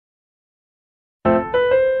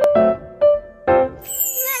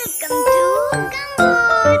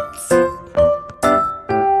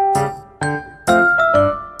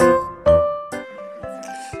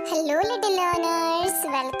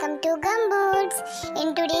Gumboots.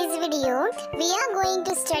 In today's video, we are going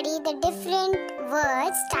to study the different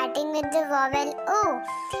words starting with the vowel O.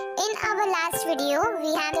 In our last video,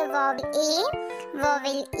 we had the vowel A,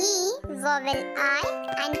 vowel E, vowel I,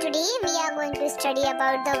 and today we are going to study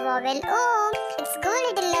about the vowel O. Let's go,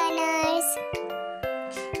 little learners.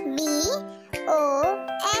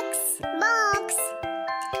 B-O-X, box.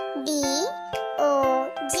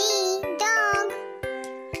 D-O-G, dog.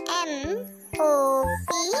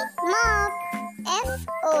 M-O-P, mop.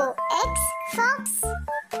 F-O-X, fox.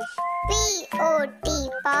 P-O-T,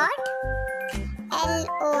 pot.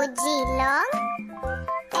 L-O-G, log.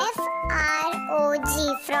 F-R-O-G,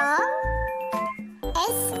 frog.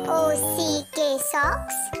 S-O-C-K,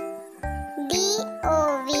 socks.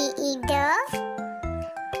 D-O-V-E, dove.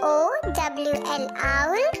 O-W-L,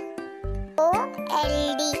 owl.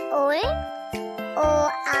 O-L-D, old.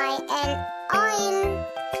 O-I-L, oil.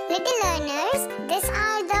 Little learners, these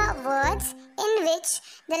are the words in which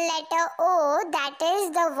the letter O, that is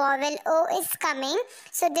the vowel O, is coming.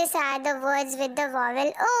 So these are the words with the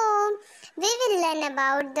vowel O. We will learn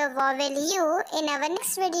about the vowel U in our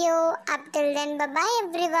next video. Up till then, bye-bye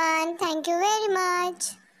everyone. Thank you very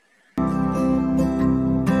much.